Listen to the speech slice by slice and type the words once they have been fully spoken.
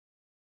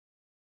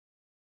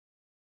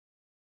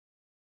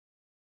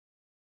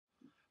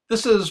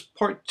This is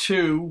part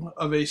 2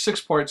 of a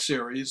 6-part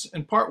series.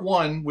 In part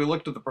 1, we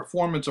looked at the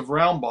performance of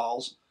round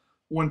balls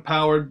when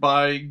powered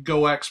by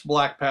Goex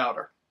black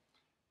powder.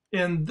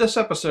 In this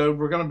episode,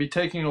 we're going to be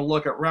taking a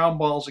look at round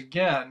balls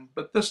again,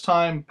 but this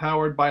time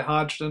powered by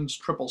Hodgdon's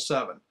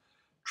 777.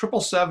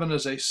 777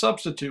 is a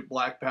substitute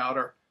black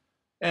powder,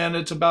 and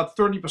it's about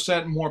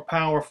 30% more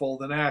powerful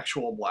than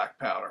actual black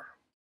powder.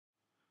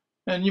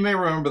 And you may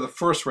remember the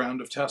first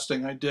round of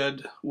testing I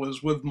did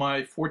was with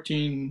my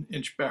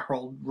 14-inch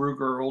barreled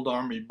Ruger Old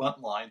Army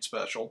buntline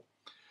special,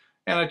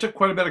 and I took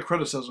quite a bit of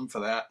criticism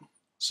for that.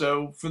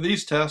 So for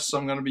these tests,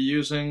 I'm going to be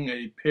using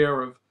a pair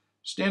of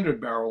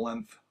standard barrel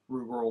length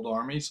Ruger Old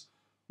Armies,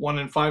 one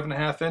in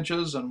 5.5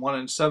 inches and one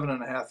in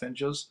 7.5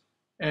 inches,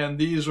 and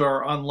these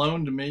are on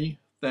loan to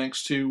me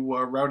thanks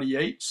to Rowdy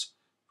Yates,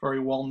 very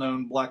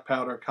well-known black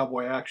powder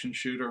cowboy action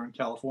shooter in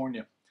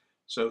California.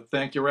 So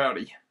thank you,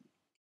 Rowdy.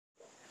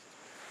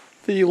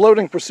 The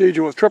loading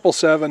procedure with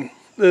 777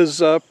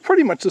 is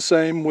pretty much the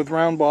same with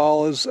round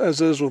ball as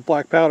is with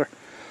black powder.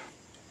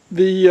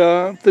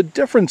 The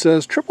difference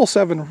is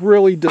 777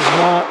 really does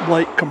not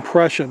like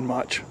compression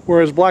much,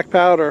 whereas black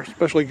powder,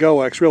 especially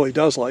Goex, really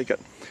does like it.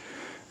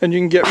 And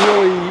you can get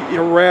really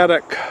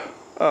erratic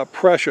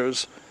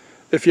pressures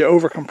if you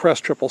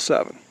overcompress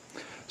 777.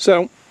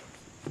 So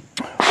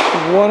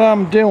what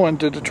I'm doing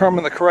to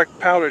determine the correct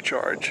powder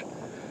charge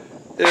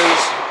is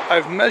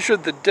I've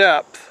measured the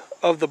depth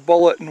of the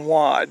bullet and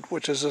wad,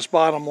 which is this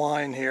bottom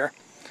line here,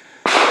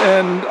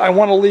 and I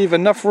want to leave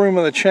enough room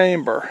in the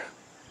chamber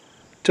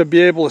to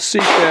be able to seat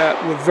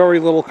that with very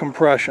little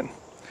compression.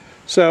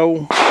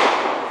 So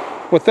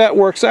what that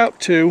works out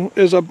to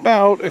is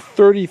about a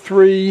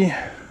 33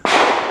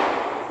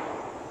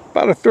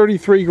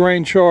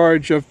 grain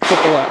charge of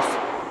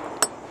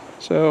FFF.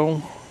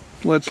 So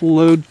let's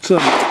load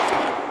some.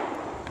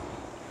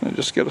 I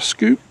just get a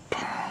scoop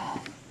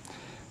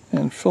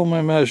and fill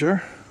my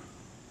measure.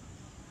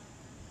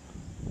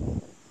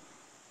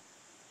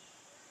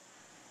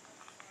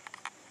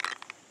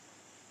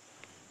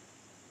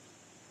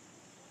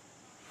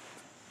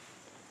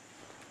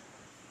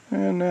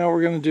 And now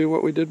we're going to do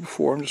what we did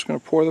before. I'm just going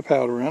to pour the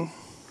powder in.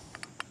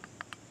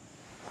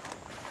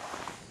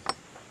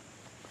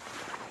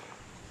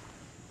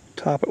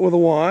 Top it with a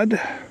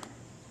wad.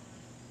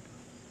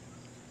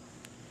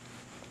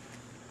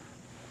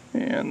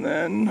 And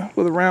then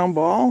with a round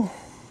ball.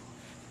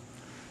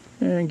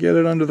 And get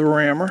it under the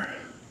rammer.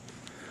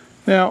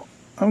 Now,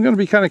 I'm going to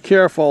be kind of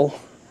careful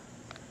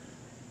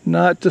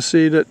not to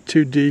seat it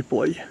too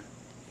deeply.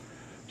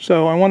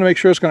 So I want to make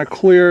sure it's going to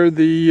clear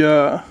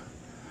the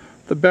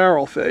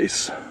barrel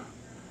face,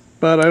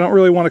 but I don't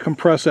really want to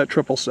compress that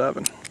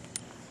 777.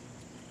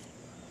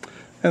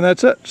 And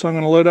that's it. So I'm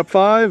going to load up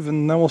 5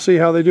 and then we'll see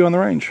how they do on the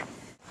range.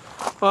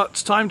 Well,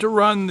 it's time to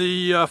run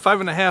the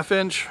 5.5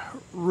 inch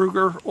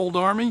Ruger Old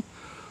Army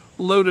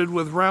loaded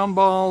with round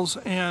balls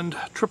and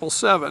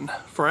 777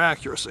 for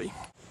accuracy.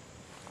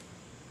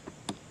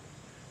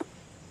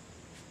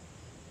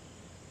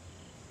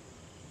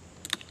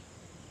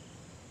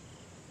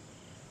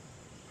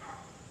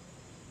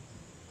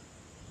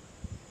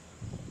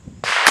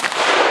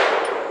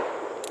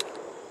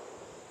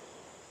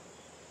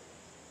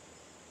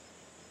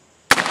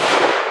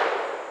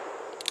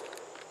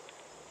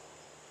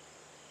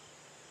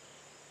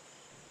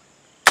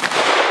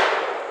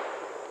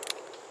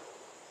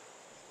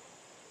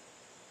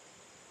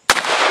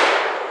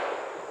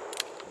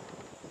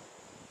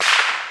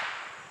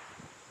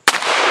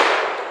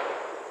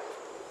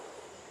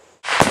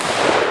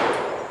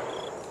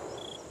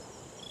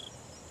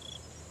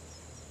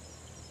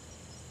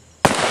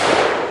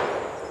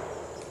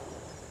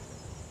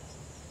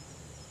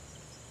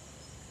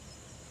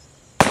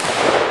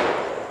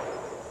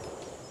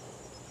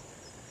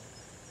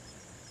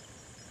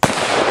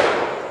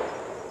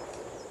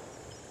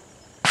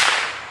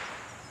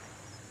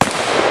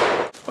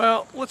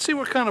 Well, let's see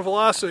what kind of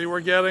velocity we're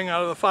getting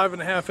out of the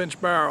 5.5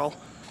 inch barrel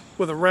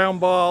with a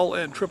round ball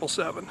and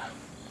 777.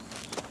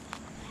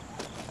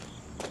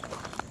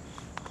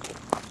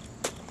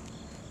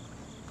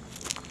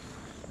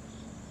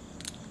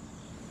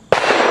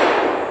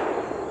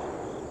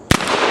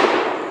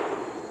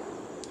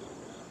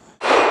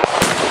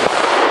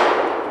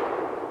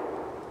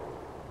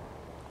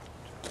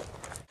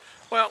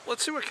 Well,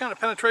 let's see what kind of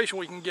penetration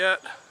we can get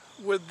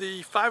with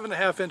the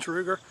 5.5 inch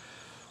Ruger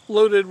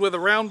loaded with a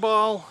round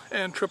ball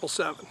and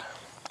 777.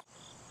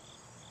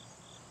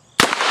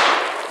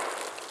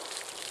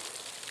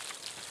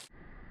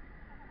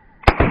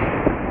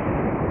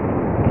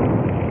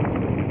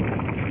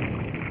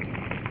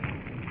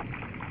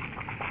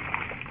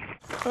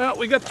 Well,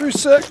 we got through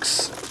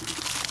 6,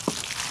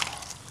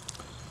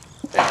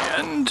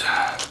 and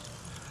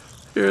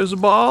here's a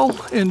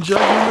ball in jug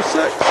number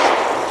 6.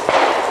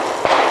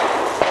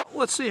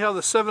 Let's see how the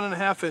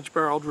 7.5 inch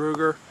barreled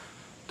Ruger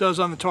does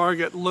on the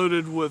target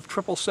loaded with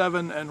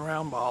 777 and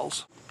round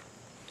balls.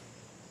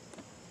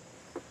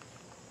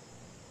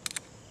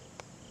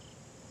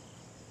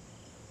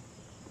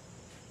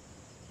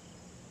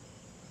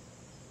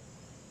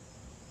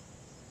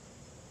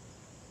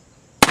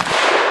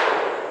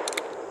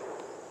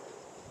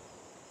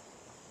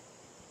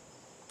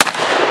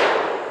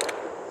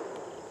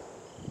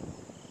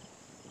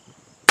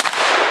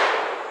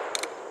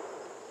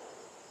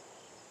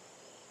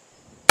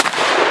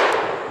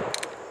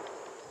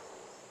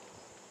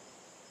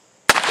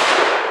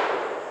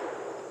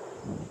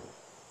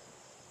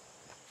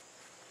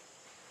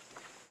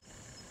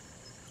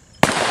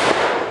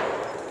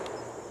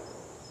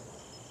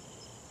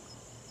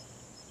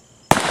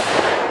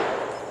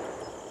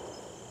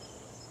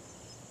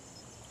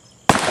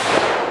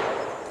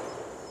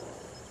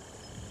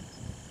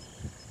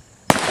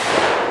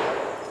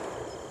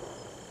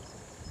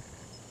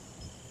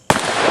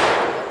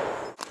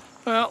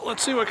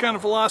 let's see what kind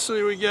of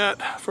velocity we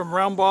get from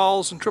round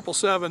balls and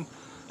 777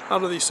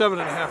 out of the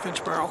 7.5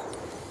 inch barrel.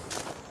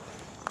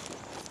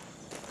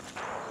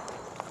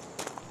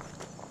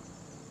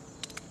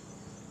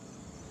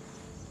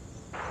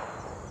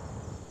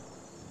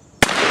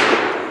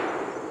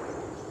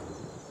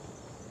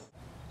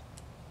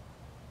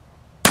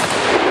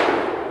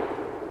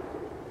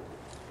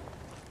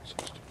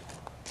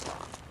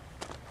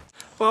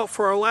 Well,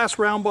 for our last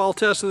round ball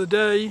test of the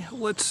day,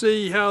 let's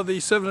see how the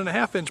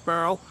 7.5 inch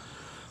barrel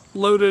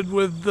loaded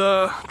with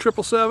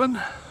 777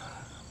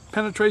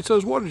 penetrates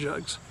those water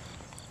jugs.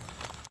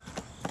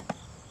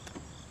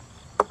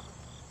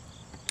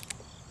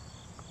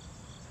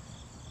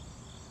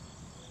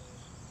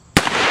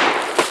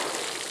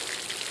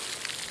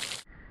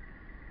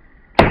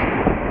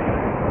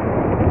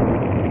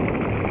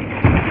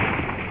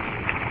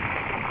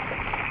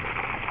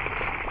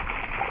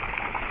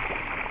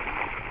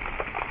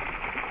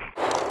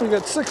 We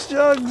got 6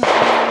 jugs,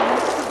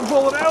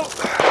 pull it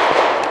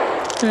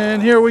out,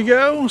 and here we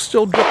go,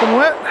 still dripping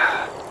wet.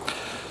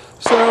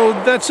 So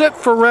that's it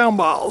for round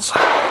balls.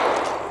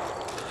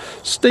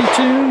 Stay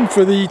tuned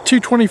for the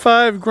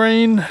 225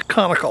 grain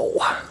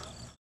conical.